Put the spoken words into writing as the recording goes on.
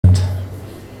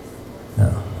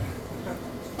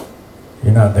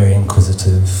You're not very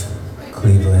inquisitive,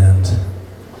 Cleveland,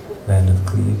 land of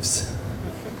Cleves.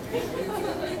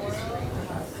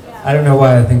 I don't know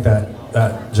why I think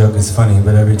that joke is funny,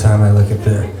 but every time I look at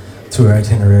the tour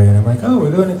itinerary and I'm like, oh, we're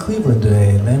going to Cleveland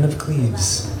today, land of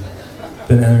Cleves.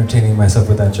 Been entertaining myself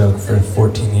with that joke for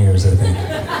 14 years, I think.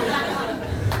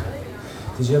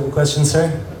 Did you have a question,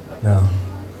 sir? No.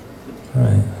 All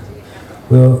right.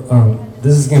 Well,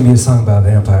 this is going to be a song about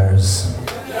vampires.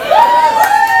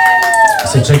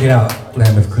 So check it out,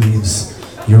 land of Cleves.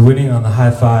 You're winning on the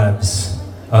high fives.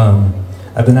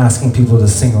 I've been asking people to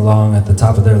sing along at the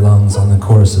top of their lungs on the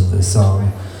chorus of this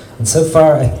song. And so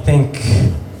far, I think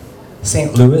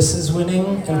St. Louis is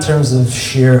winning in terms of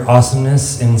sheer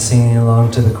awesomeness in singing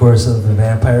along to the chorus of the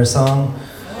vampire song.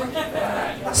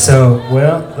 So,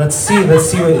 well, let's see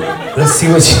what you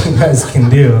guys can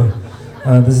do.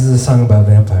 This is a song about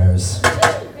vampires.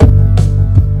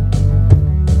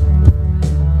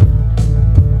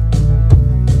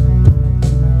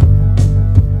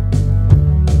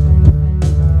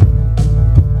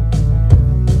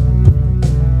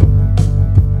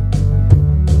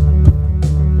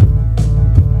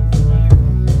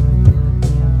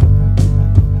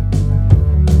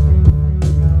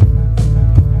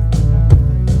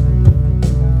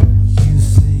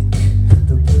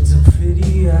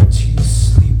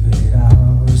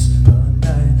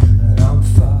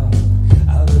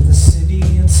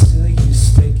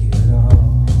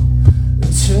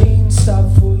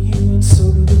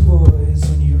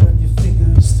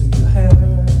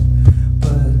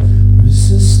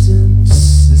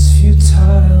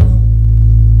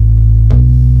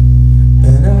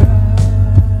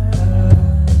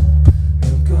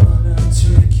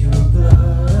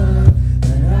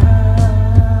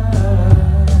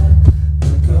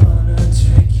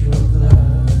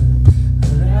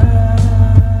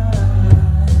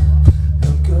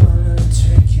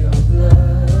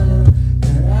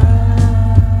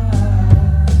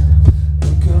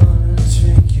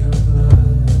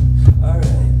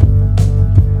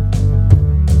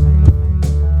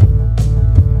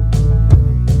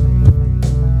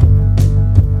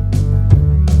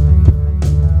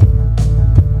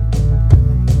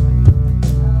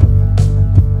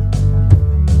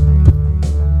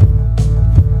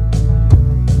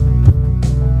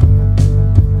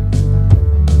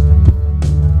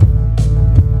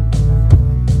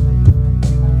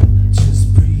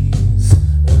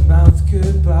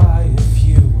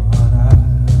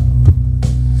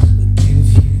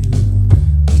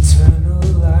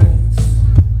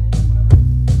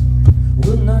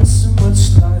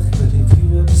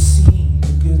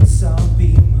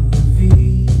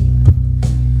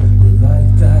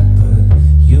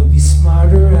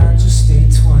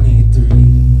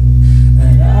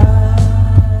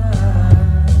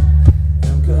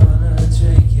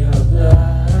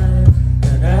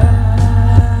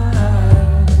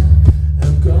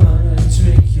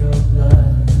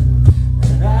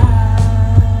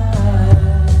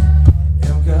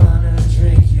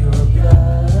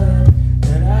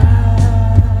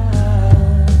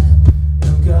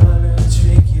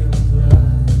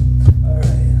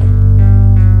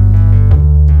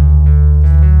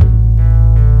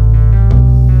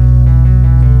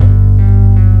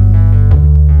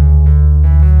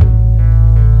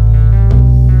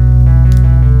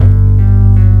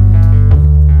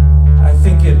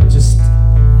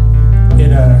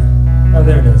 Oh,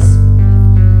 there it is.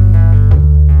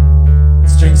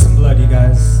 Let's drink some blood, you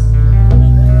guys.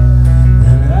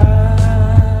 And I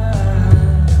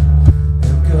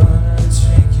am gonna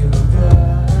drink your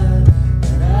blood.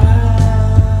 And I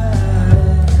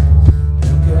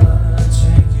am gonna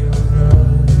drink your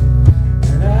blood.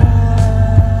 And I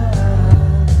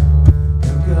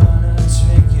am gonna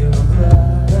drink your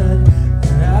blood.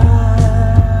 And I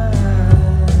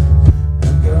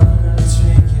am gonna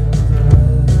drink your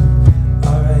blood.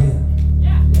 All right.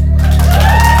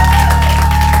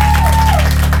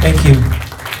 Thank you.